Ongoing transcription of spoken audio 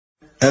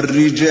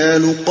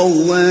الرجال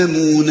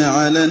قوامون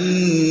على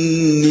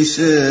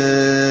النساء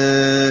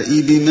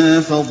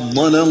بما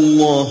فضل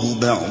الله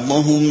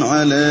بعضهم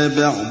على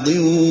بعض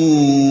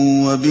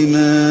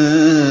وبما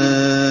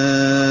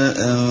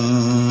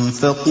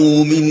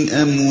أنفقوا من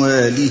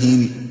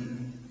أموالهم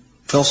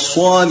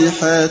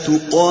فالصالحات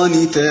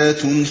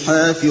قانتات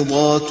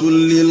حافظات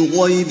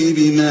للغيب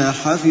بما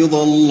حفظ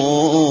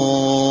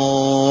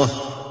الله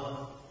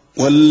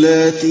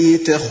واللاتي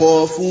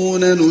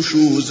تخافون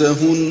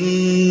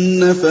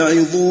نشوزهن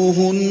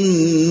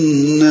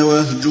فعظوهن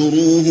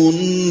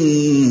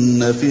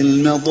واهجروهن في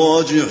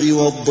المضاجع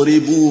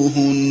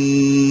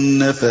واضربوهن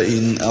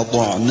فإن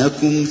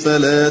أطعنكم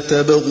فلا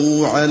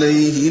تبغوا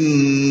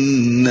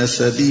عليهن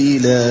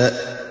سبيلا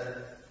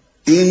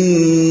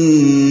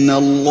إن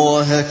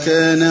الله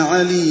كان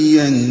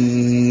عليا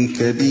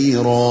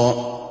كبيرا۔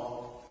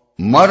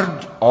 مرد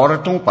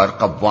عورتوں پر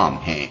قوام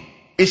ہیں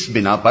اس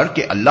بنا پر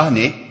کہ اللہ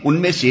نے ان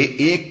میں سے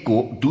ایک کو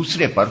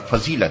دوسرے پر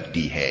فضیلت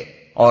دی ہے،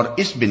 اور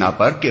اس بنا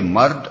پر کہ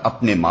مرد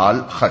اپنے مال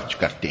خرچ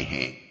کرتے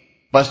ہیں۔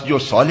 بس جو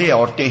صالح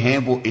عورتیں ہیں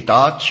وہ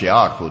اطاعت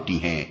شعار ہوتی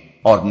ہیں،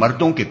 اور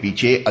مردوں کے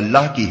پیچھے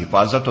اللہ کی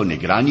حفاظت و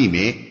نگرانی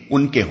میں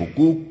ان کے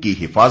حقوق کی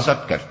حفاظت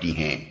کرتی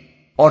ہیں۔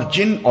 اور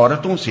جن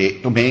عورتوں سے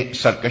تمہیں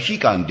سرکشی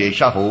کا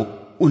اندیشہ ہو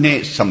انہیں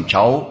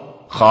سمجھاؤ،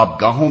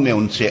 خوابگاہوں میں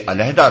ان سے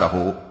علیحدہ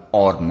رہو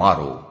اور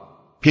مارو۔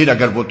 پھر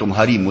اگر وہ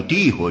تمہاری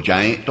مطیع ہو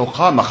جائیں تو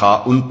خواہ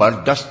مخواہ ان پر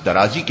دست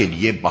درازی کے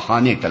لیے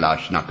بہانے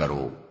تلاش نہ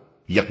کرو۔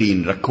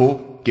 یقین رکھو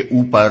کہ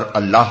اوپر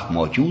اللہ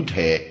موجود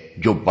ہے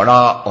جو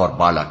بڑا اور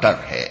بالا تر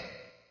ہے۔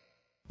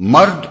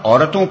 مرد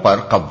عورتوں پر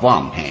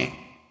قوام ہیں۔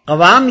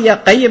 قوام یا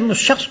قیم اس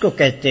شخص کو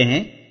کہتے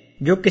ہیں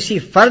جو کسی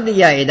فرد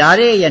یا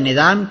ادارے یا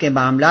نظام کے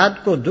معاملات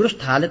کو درست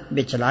حالت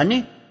میں چلانے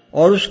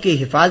اور اس کی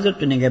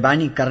حفاظت و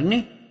نگہبانی کرنے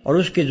اور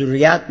اس کی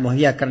ضروریات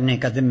مہیا کرنے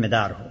کا ذمہ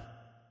دار ہو۔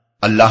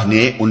 اللہ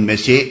نے ان میں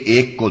سے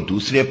ایک کو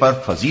دوسرے پر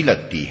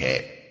فضیلت دی ہے۔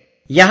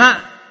 یہاں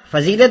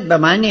فضیلت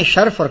بمعنی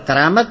شرف اور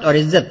کرامت اور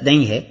عزت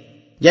نہیں ہے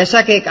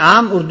جیسا کہ ایک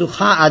عام اردو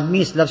خواں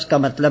آدمی اس لفظ کا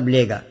مطلب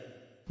لے گا،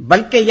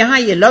 بلکہ یہاں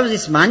یہ لفظ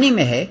اس معنی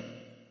میں ہے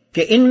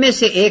کہ ان میں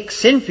سے ایک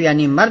صنف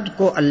یعنی مرد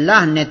کو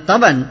اللہ نے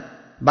طبعاً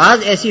بعض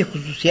ایسی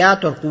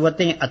خصوصیات اور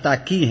قوتیں عطا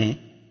کی ہیں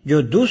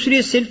جو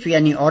دوسری صنف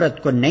یعنی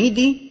عورت کو نہیں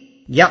دی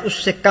یا اس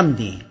سے کم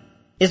دی ہیں۔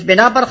 اس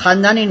بنا پر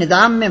خاندانی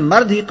نظام میں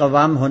مرد ہی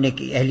قوام ہونے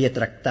کی اہلیت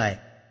رکھتا ہے،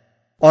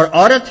 اور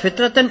عورت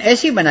فطرتاً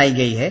ایسی بنائی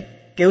گئی ہے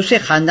کہ اسے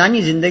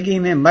خاندانی زندگی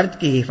میں مرد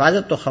کی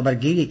حفاظت و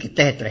خبرگیری کے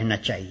تحت رہنا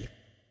چاہیے۔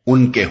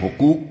 ان کے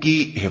حقوق کی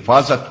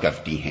حفاظت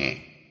کرتی ہیں۔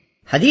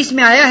 حدیث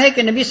میں آیا ہے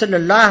کہ نبی صلی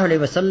اللہ علیہ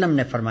وسلم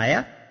نے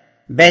فرمایا،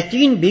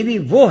 بہترین بیوی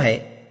وہ ہے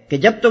کہ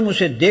جب تم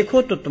اسے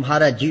دیکھو تو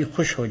تمہارا جی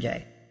خوش ہو جائے،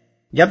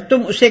 جب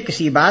تم اسے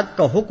کسی بات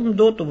کا حکم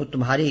دو تو وہ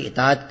تمہاری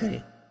اطاعت کرے،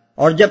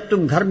 اور جب تم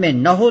گھر میں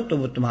نہ ہو تو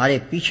وہ تمہارے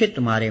پیچھے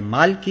تمہارے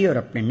مال کی اور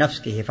اپنے نفس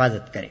کی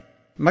حفاظت کرے۔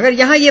 مگر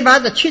یہاں یہ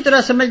بات اچھی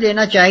طرح سمجھ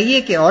لینا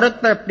چاہیے کہ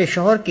عورت پر اپنے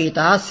شوہر کی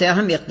اطاعت سے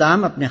اہم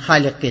اقدام اپنے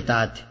خالق کی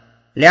اطاعت ہے،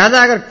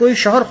 لہذا اگر کوئی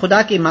شوہر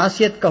خدا کی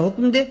معصیت کا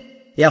حکم دے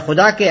یا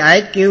خدا کے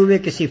عائد کیے ہوئے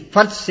کسی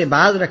فرض سے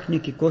باز رکھنے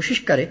کی کوشش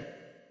کرے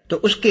تو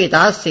اس کی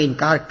اطاعت سے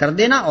انکار کر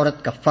دینا عورت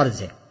کا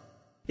فرض ہے۔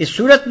 اس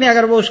صورت میں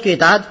اگر وہ اس کی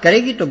اطاعت کرے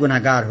گی تو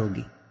گناہگار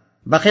ہوگی،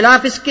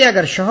 بخلاف اس کے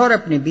اگر شوہر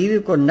اپنی بیوی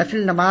کو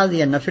نفل نماز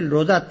یا نفل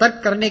روزہ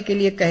ترک کرنے کے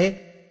لیے کہے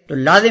تو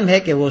لازم ہے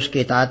کہ وہ اس کی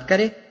اطاعت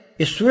کرے،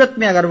 اس صورت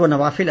میں اگر وہ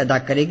نوافل ادا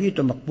کرے گی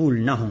تو مقبول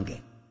نہ ہوں گے۔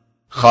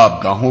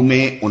 خوابگاہوں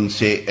میں ان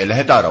سے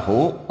علیحدہ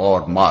رہو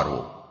اور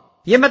مارو۔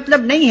 یہ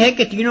مطلب نہیں ہے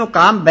کہ تینوں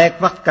کام بیک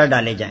وقت کر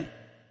ڈالے جائیں،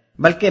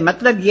 بلکہ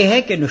مطلب یہ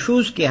ہے کہ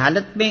نشوز کی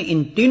حالت میں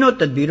ان تینوں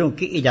تدبیروں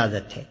کی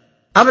اجازت ہے۔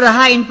 اب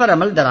رہا ان پر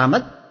عمل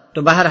درآمد،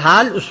 تو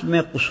بہرحال اس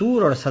میں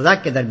قصور اور سزا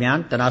کے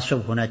درمیان تناسب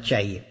ہونا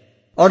چاہیے،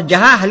 اور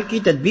جہاں ہلکی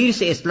تدبیر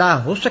سے اصلاح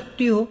ہو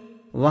سکتی ہو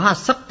وہاں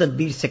سخت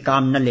تدبیر سے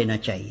کام نہ لینا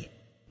چاہیے۔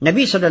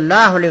 نبی صلی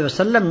اللہ علیہ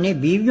وسلم نے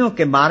بیویوں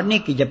کے مارنے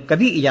کی جب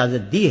کبھی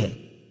اجازت دی ہے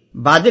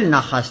بادل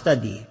ناخواستہ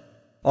دی ہے،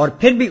 اور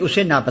پھر بھی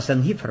اسے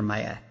ناپسند ہی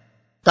فرمایا ہے۔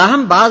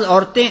 تاہم بعض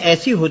عورتیں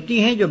ایسی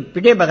ہوتی ہیں جو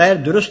پٹے بغیر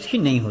درست ہی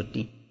نہیں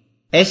ہوتی،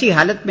 ایسی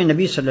حالت میں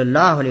نبی صلی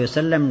اللہ علیہ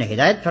وسلم نے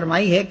ہدایت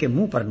فرمائی ہے کہ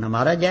منہ پر نہ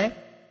مارا جائے،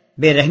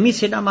 بے رحمی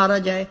سے نہ مارا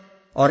جائے،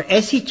 اور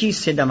ایسی چیز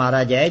سے نہ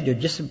مارا جائے جو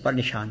جسم پر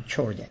نشان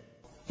چھوڑ جائے۔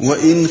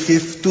 وَإِنْ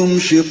خِفْتُمْ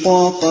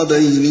شِقَاقَ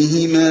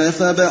بَيْنِهِمَا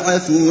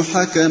فَابْعَثُوا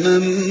حَكَمًا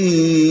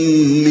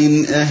مِّنْ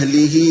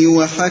أَهْلِهِ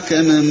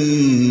وَحَكَمًا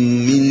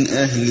مِّنْ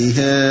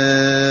أَهْلِهَا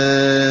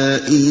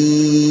إِنْ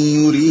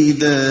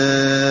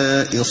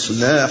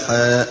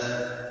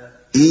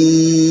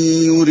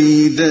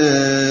يُرِيدَا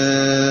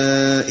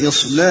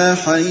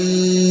إِصْلَاحًا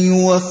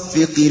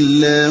يُوَفِّقِ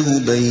اللَّهُ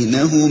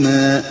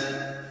بَيْنَهُمَا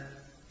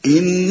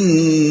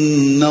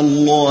إِنَّ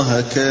اللَّهَ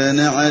كَانَ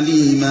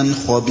عَلِيمًا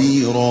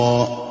خَبِيرًا۔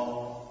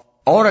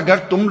 اور اگر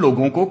تم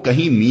لوگوں کو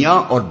کہیں میاں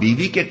اور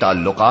بیوی کے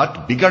تعلقات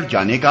بگڑ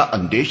جانے کا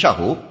اندیشہ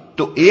ہو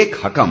تو ایک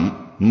حکم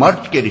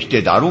مرد کے رشتہ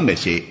داروں میں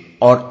سے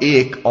اور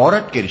ایک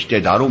عورت کے رشتہ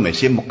داروں میں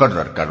سے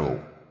مقرر کرو،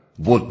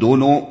 وہ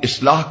دونوں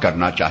اصلاح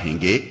کرنا چاہیں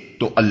گے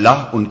تو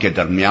اللہ ان کے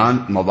درمیان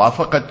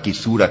موافقت کی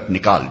صورت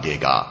نکال دے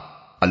گا۔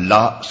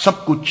 اللہ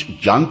سب کچھ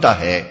جانتا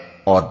ہے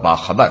اور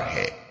باخبر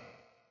ہے۔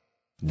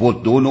 وہ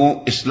دونوں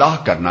اصلاح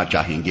کرنا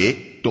چاہیں گے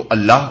تو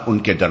اللہ ان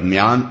کے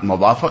درمیان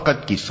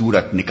موافقت کی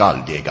صورت نکال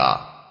دے گا۔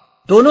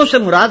 دونوں سے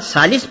مراد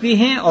ثالث بھی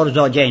ہیں اور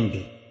زوجین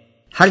بھی۔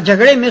 ہر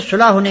جھگڑے میں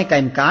صلح ہونے کا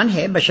امکان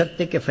ہے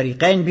بشرطے کہ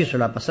فریقین بھی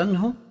صلح پسند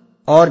ہوں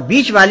اور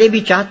بیچ والے بھی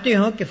چاہتے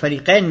ہوں کہ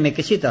فریقین میں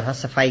کسی طرح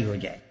صفائی ہو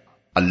جائے۔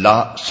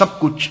 اللہ سب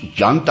کچھ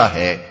جانتا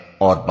ہے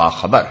اور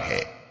باخبر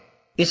ہے۔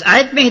 اس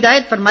آیت میں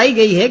ہدایت فرمائی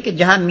گئی ہے کہ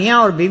جہاں میاں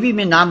اور بیوی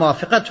میں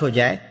ناموافقت ہو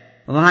جائے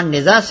وہاں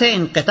نزاع سے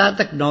انقطاع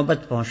تک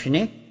نوبت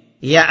پہنچنے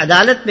یا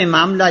عدالت میں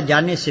معاملہ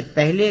جانے سے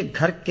پہلے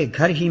گھر کے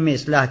گھر ہی میں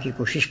اصلاح کی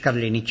کوشش کر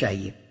لینی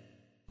چاہیے،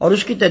 اور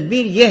اس کی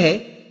تدبیر یہ ہے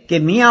کہ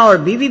میاں اور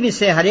بیوی میں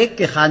سے ہر ایک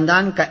کے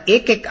خاندان کا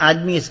ایک ایک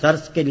آدمی اس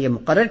غرض کے لیے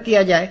مقرر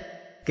کیا جائے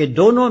کہ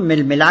دونوں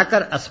مل ملا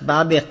کر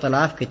اسباب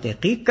اختلاف کی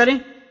تحقیق کریں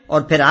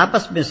اور پھر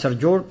آپس میں سر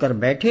جوڑ کر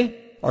بیٹھیں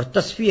اور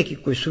تصفیہ کی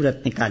کوئی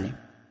صورت نکالیں۔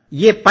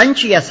 یہ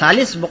پنچ یا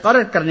ثالث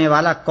مقرر کرنے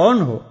والا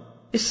کون ہو،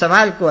 اس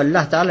سوال کو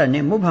اللہ تعالی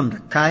نے مبہم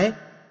رکھا ہے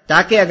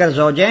تاکہ اگر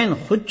زوجین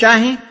خود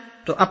چاہیں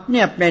تو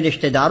اپنے اپنے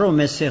رشتہ داروں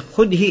میں سے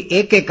خود ہی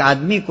ایک ایک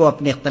آدمی کو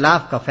اپنے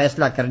اختلاف کا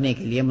فیصلہ کرنے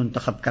کے لیے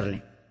منتخب کر لیں،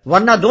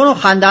 ورنہ دونوں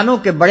خاندانوں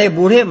کے بڑے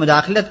بوڑھے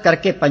مداخلت کر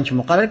کے پنچ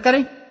مقرر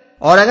کریں،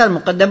 اور اگر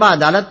مقدمہ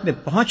عدالت میں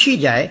پہنچ ہی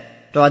جائے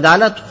تو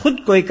عدالت خود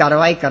کوئی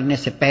کارروائی کرنے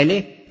سے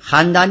پہلے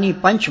خاندانی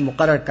پنچ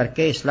مقرر کر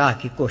کے اصلاح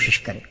کی کوشش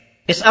کرے۔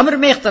 اس امر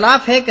میں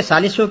اختلاف ہے کہ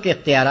ثالثوں کے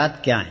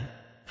اختیارات کیا ہیں۔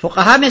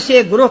 فقہا میں سے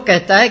ایک گروہ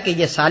کہتا ہے کہ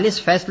یہ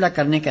ثالث فیصلہ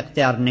کرنے کا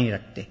اختیار نہیں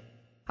رکھتے،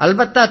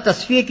 البتہ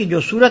تصفیہ کی جو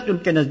صورت ان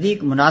کے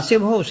نزدیک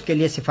مناسب ہو اس کے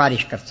لیے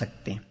سفارش کر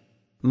سکتے ہیں۔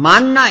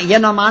 ماننا یا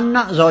نہ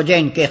ماننا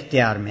زوجین کے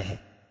اختیار میں ہے۔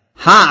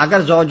 ہاں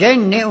اگر زوجین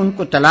نے ان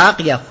کو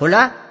طلاق یا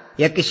خلا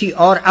یا کسی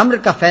اور امر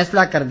کا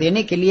فیصلہ کر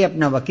دینے کے لیے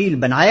اپنا وکیل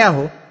بنایا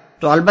ہو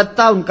تو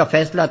البتہ ان کا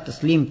فیصلہ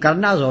تسلیم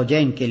کرنا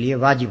زوجین کے لیے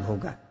واجب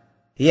ہوگا۔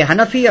 یہ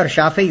حنفی اور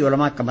شافعی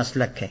علماء کا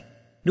مسلک ہے۔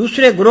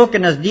 دوسرے گروہ کے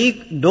نزدیک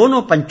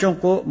دونوں پنچوں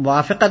کو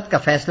موافقت کا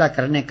فیصلہ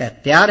کرنے کا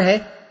اختیار ہے،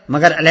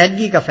 مگر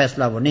علیحدگی کا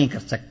فیصلہ وہ نہیں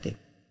کر سکتے۔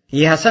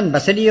 یہ حسن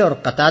بصری اور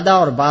قتادہ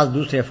اور بعض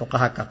دوسرے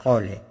فقہا کا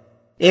قول ہے۔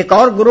 ایک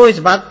اور گروہ اس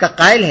بات کا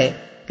قائل ہے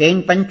کہ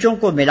ان پنچوں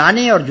کو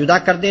ملانے اور جدا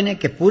کر دینے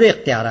کے پورے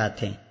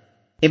اختیارات ہیں۔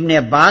 ابن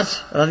عباس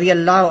رضی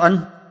اللہ عنہ،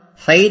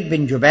 سعید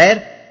بن جبیر،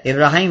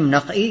 ابراہیم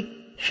نخعی،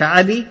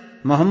 شعبی،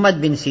 محمد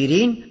بن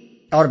سیرین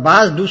اور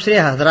بعض دوسرے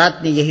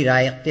حضرات نے یہی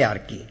رائے اختیار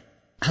کی۔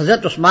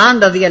 حضرت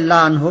عثمان رضی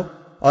اللہ عنہ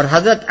اور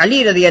حضرت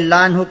علی رضی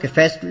اللہ عنہ کے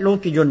فیصلوں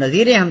کی جو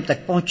نظیریں ہم تک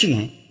پہنچی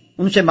ہیں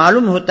ان سے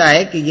معلوم ہوتا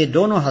ہے کہ یہ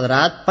دونوں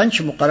حضرات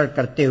پنچ مقرر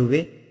کرتے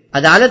ہوئے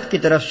عدالت کی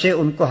طرف سے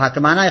ان کو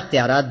حاکمانہ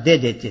اختیارات دے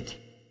دیتے تھے۔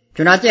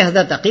 چنانچہ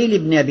حضرت عقیل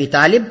ابن ابی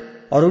طالب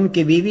اور ان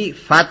کی بیوی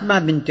فاطمہ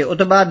بنت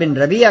عتبہ بن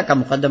ربیعہ کا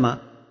مقدمہ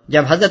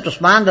جب حضرت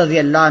عثمان رضی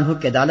اللہ عنہ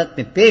کی عدالت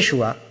میں پیش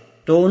ہوا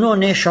تو انہوں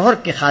نے شوہر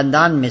کے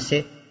خاندان میں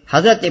سے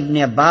حضرت ابن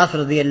عباس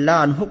رضی اللہ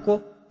عنہ کو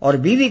اور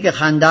بیوی کے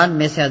خاندان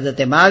میں سے حضرت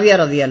معاویہ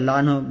رضی اللہ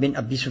عنہ بن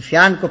ابی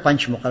سفیان کو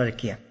پنچ مقرر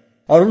کیا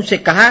اور ان سے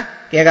کہا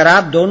کہ اگر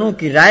آپ دونوں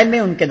کی رائے میں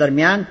ان کے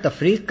درمیان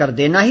تفریق کر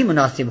دینا ہی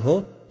مناسب ہو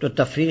تو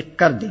تفریق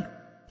کر دیں۔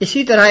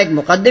 اسی طرح ایک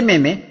مقدمے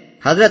میں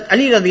حضرت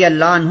علی رضی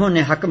اللہ عنہ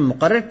نے حکم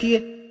مقرر کیے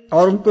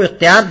اور ان کو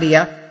اختیار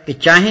دیا کہ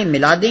چاہیں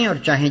ملا دیں اور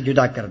چاہیں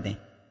جدا کر دیں۔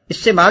 اس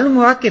سے معلوم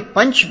ہوا کہ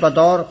پنچ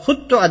بطور خود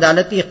تو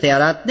عدالتی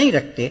اختیارات نہیں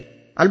رکھتے،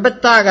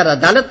 البتہ اگر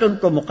عدالت ان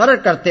کو مقرر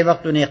کرتے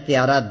وقت انہیں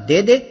اختیارات دے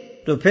دے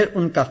تو پھر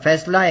ان کا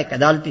فیصلہ ایک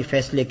عدالتی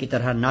فیصلے کی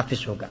طرح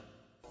نافذ ہوگا۔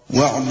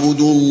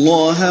 وَاعْبُدُوا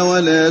اللَّهَ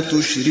وَلَا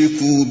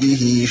تُشْرِكُوا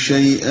بِهِ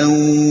شَيْئًا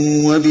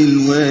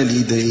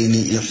وَبِالْوَالِدَيْنِ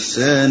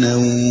إِحْسَانًا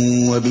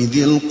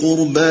وَبِذِي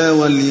الْقُرْبَى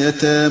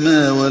وَالْيَتَامَى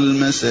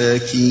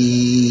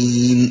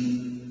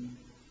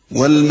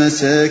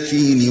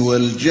وَالْمَسَاكِينِ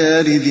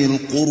وَالْجَارِ ذِي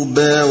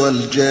الْقُرْبَى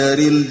وَالْجَارِ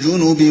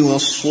الْجُنُبِ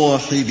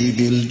وَالصَّاحِبِ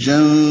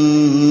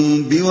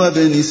بِالْجَنبِ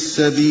وَابْنِ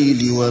السَّبِيلِ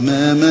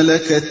وَمَا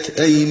مَلَكَتْ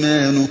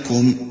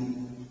أَيْمَانُكُمْ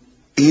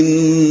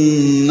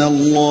إِنَّ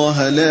اللَّهَ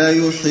لَا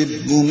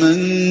يُحِبُّ مَن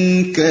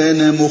كَانَ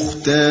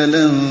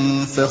مُخْتَالًا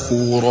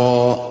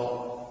فَخُورًا۔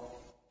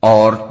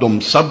 اور تم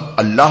سب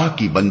اللہ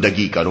کی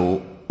بندگی کرو،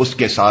 اس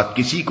کے ساتھ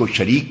کسی کو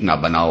شریک نہ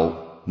بناؤ،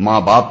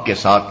 ماں باپ کے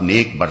ساتھ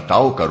نیک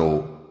برتاؤ کرو،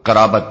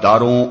 قرابت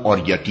داروں اور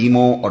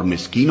یتیموں اور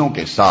مسکینوں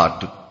کے ساتھ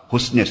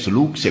حسن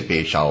سلوک سے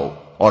پیش آؤ،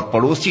 اور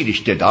پڑوسی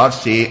رشتہ دار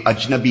سے،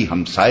 اجنبی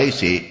ہمسائے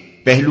سے،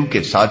 پہلو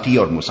کے ساتھی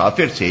اور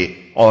مسافر سے،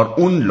 اور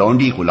ان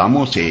لونڈی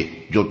غلاموں سے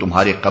جو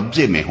تمہارے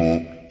قبضے میں ہوں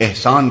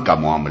احسان کا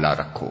معاملہ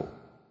رکھو۔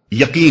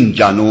 یقین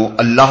جانو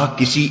اللہ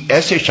کسی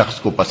ایسے شخص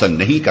کو پسند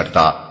نہیں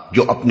کرتا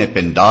جو اپنے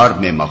پندار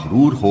میں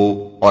مغرور ہو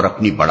اور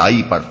اپنی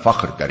بڑائی پر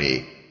فخر کرے۔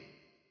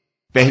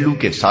 پہلو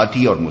کے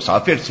ساتھی اور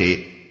مسافر سے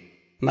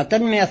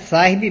متن میں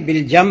الصاحبی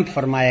بالجنب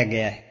فرمایا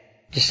گیا ہے،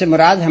 جس سے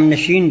مراد ہم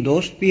نشین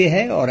دوست بھی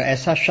ہے اور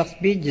ایسا شخص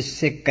بھی جس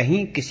سے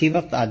کہیں کسی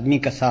وقت آدمی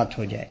کا ساتھ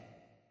ہو جائے۔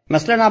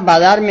 مثلا آپ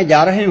بازار میں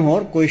جا رہے ہوں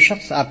اور کوئی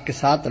شخص آپ کے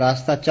ساتھ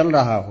راستہ چل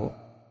رہا ہو،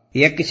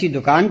 یا کسی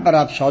دکان پر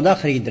آپ سودا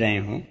خرید رہے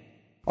ہوں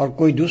اور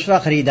کوئی دوسرا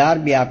خریدار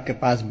بھی آپ کے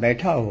پاس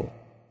بیٹھا ہو،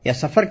 یا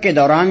سفر کے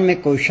دوران میں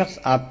کوئی شخص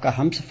آپ کا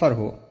ہم سفر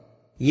ہو۔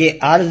 یہ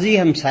عارضی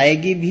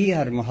ہمسائیگی بھی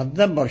ہر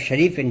مہذب اور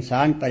شریف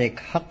انسان پر ایک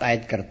حق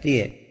عائد کرتی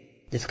ہے،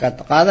 جس کا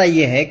تقاضا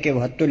یہ ہے کہ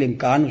وہ حتی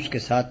الامکان اس کے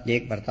ساتھ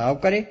نیک برتاؤ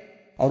کرے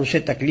اور اسے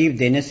تکلیف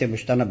دینے سے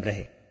مجتنب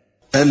رہے۔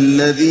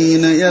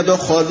 الذين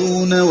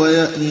يبخلون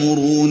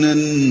ويأمرون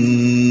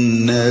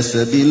الناس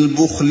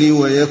بالبخل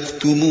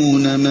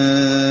ويكتمون ما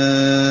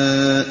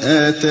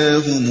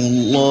آتاهم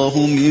الله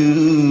من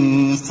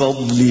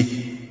فضله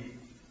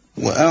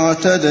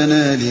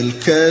وأعتدنا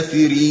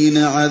للكافرين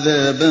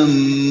عذابا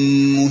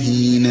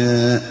مهينا۔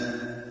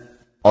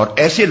 اور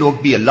ایسے لوگ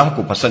بھی اللہ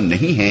کو پسند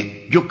نہیں ہیں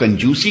جو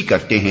کنجوسی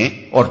کرتے ہیں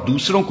اور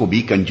دوسروں کو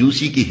بھی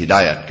کنجوسی کی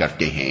ہدایت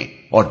کرتے ہیں،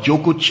 اور جو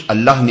کچھ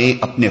اللہ نے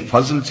اپنے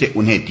فضل سے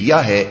انہیں دیا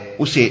ہے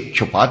اسے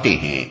چھپاتے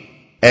ہیں۔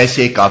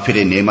 ایسے کافر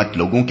نعمت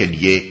لوگوں کے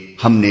لیے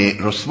ہم نے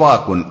رسوا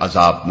کن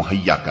عذاب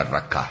مہیا کر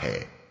رکھا ہے،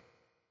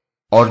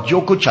 اور جو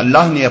کچھ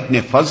اللہ نے اپنے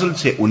فضل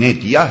سے انہیں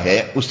دیا ہے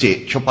اسے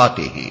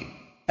چھپاتے ہیں۔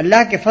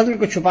 اللہ کے فضل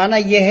کو چھپانا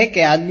یہ ہے کہ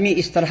آدمی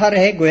اس طرح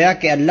رہے گویا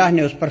کہ اللہ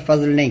نے اس پر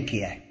فضل نہیں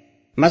کیا ہے۔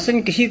 مثلا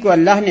کسی کو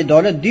اللہ نے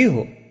دولت دی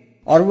ہو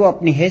اور وہ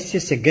اپنی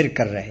حیثیت سے گر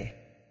کر رہے،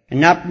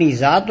 نہ اپنی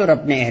ذات اور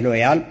اپنے اہل و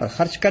عیال پر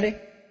خرچ کرے،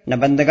 نہ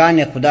بندگان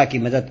خدا کی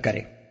مدد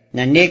کرے،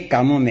 نہ نیک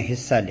کاموں میں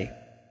حصہ لے۔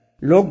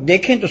 لوگ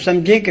دیکھیں تو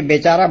سمجھیں کہ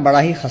بیچارہ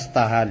بڑا ہی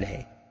خستہ حال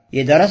ہے۔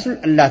 یہ دراصل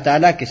اللہ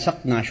تعالیٰ کی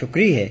سخت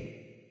ناشکری ہے۔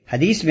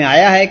 حدیث میں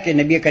آیا ہے کہ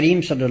نبی کریم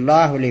صلی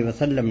اللہ علیہ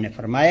وسلم نے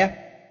فرمایا،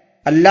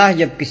 اللہ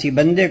جب کسی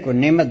بندے کو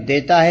نعمت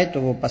دیتا ہے تو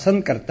وہ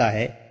پسند کرتا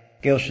ہے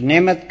کہ اس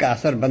نعمت کا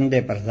اثر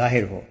بندے پر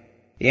ظاہر ہو،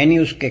 یعنی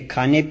اس کے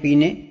کھانے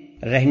پینے،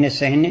 رہنے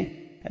سہنے،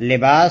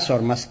 لباس اور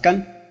مسکن،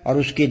 اور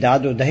اس کی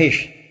داد و دہش،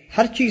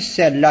 ہر چیز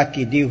سے اللہ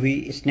کی دی ہوئی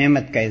اس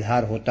نعمت کا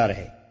اظہار ہوتا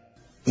رہے۔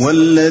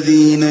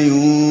 والذین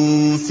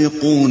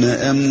ينفقون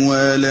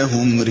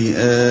اموالهم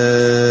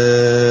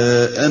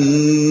رئاء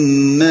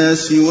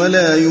الناس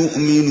ولا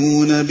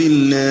يؤمنون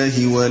بالله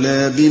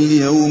ولا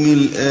باليوم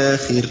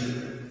الآخر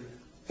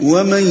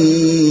ومن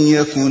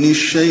يكن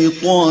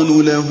الشيطان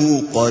له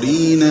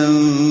قرينا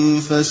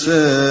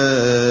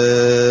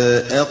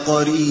فساء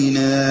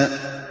قرينا۔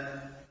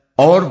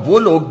 اور وہ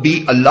لوگ بھی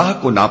اللہ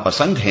کو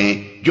ناپسند ہیں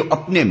جو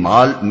اپنے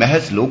مال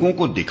محض لوگوں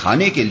کو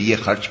دکھانے کے لیے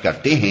خرچ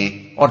کرتے ہیں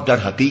اور در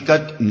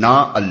حقیقت نہ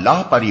اللہ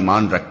پر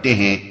ایمان رکھتے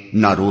ہیں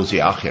نہ روز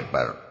آخر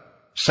پر۔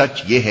 سچ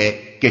یہ ہے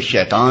کہ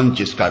شیطان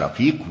جس کا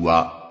رفیق ہوا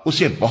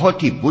اسے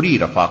بہت ہی بری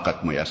رفاقت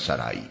میسر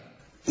آئی۔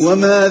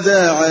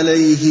 وماذا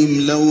عليهم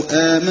لو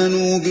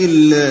آمنوا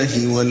بالله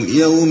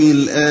واليوم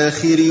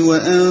الآخر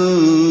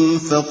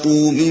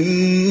وأنفقوا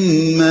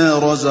مما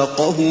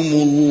رزقهم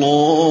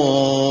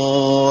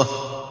الله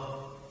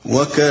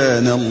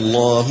وَكَانَ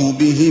اللَّهُ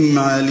بِهِمْ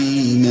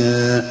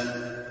عَلِيمًا۔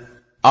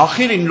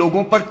 آخر ان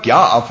لوگوں پر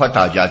کیا آفت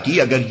آ جاتی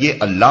اگر یہ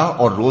اللہ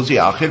اور روز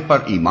آخر پر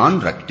ایمان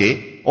رکھتے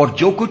اور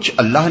جو کچھ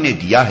اللہ نے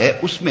دیا ہے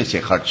اس میں سے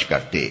خرچ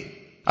کرتے۔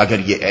 اگر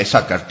یہ ایسا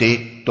کرتے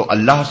تو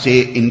اللہ سے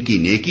ان کی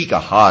نیکی کا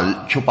حال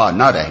چھپا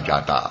نہ رہ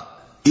جاتا۔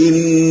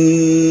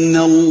 إِنَّ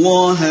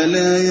اللَّهَ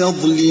لَا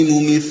يَظْلِمُ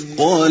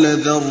مِثْقَالَ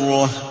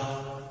ذَرَّةٍ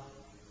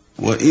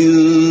وَإِن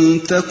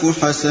تَكُ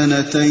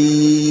حَسَنَةً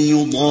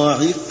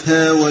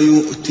يُضَاعِفْهَا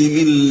وَيُؤْتِ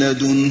مِن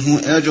لَّدُنْهُ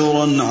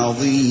أَجْرًا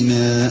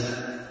عَظِيمًا۔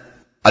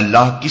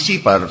 اللہ کسی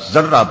پر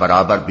ذرہ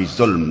برابر بھی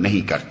ظلم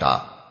نہیں کرتا۔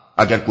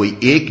 اگر کوئی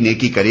ایک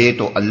نیکی کرے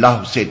تو اللہ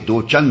اسے دو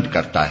چند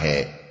کرتا ہے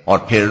اور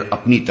پھر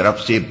اپنی طرف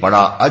سے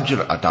بڑا اجر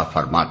عطا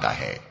فرماتا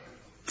ہے۔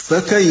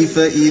 فَكَيْفَ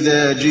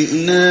إِذَا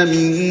جِئْنَا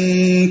مِن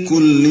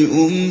كُلِّ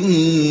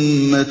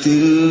أُمَّةٍ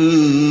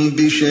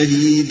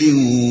بِشَهِيدٍ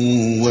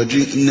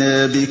وَجِئْنَا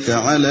بِكَ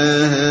عَلَى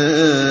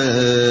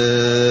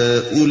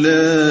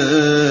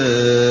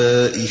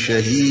هَؤُلَاءِ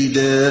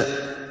شَهِيدًا۔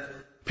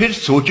 پھر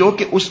سوچو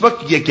کہ اس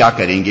وقت یہ کیا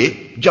کریں گے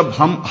جب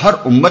ہم ہر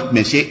امت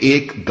میں سے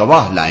ایک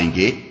گواہ لائیں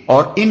گے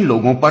اور ان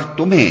لوگوں پر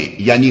تمہیں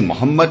یعنی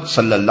محمد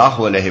صلی اللہ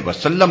علیہ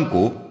وسلم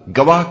کو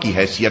گواہ کی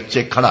حیثیت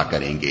سے کھڑا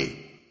کریں گے۔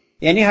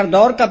 یعنی ہر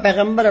دور کا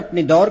پیغمبر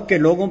اپنے دور کے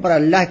لوگوں پر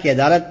اللہ کی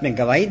عدالت میں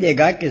گواہی دے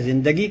گا کہ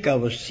زندگی کا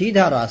وہ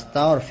سیدھا راستہ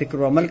اور فکر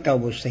و عمل کا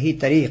وہ صحیح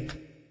طریق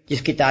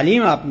جس کی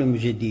تعلیم آپ نے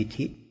مجھے دی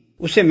تھی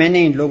اسے میں نے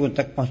ان لوگوں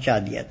تک پہنچا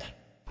دیا تھا۔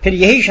 پھر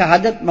یہی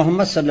شہادت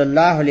محمد صلی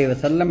اللہ علیہ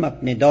وسلم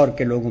اپنے دور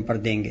کے لوگوں پر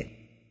دیں گے،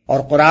 اور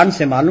قرآن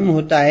سے معلوم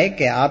ہوتا ہے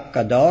کہ آپ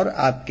کا دور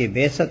آپ کے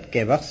بعثت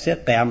کے وقت سے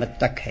قیامت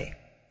تک ہے۔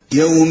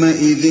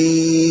 يَوْمَئِذٍ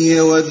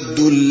يَوَدُّ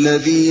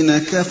الَّذِينَ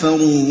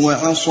كَفَرُوا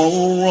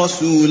وَعَصَوُا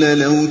الرَّسُولَ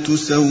لَوْ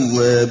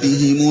تُسَوَّىٰ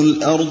بِهِمُ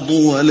الْأَرْضُ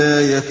وَلَا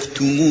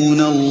يَكْتُمُونَ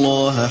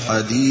اللَّهَ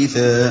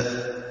حَدِيثًا۔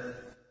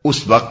 اس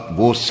وقت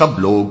وہ سب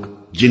لوگ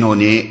جنہوں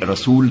نے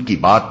رسول کی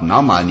بات نہ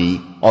مانی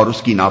اور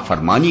اس کی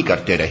نافرمانی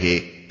کرتے رہے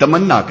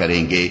تمنا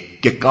کریں گے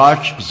کہ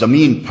کاش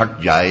زمین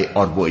پھٹ جائے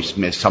اور وہ اس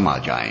میں سما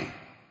جائیں۔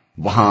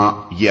 وہاں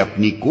یہ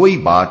اپنی کوئی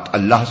بات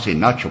اللہ سے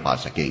نہ چھپا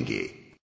سکیں گے۔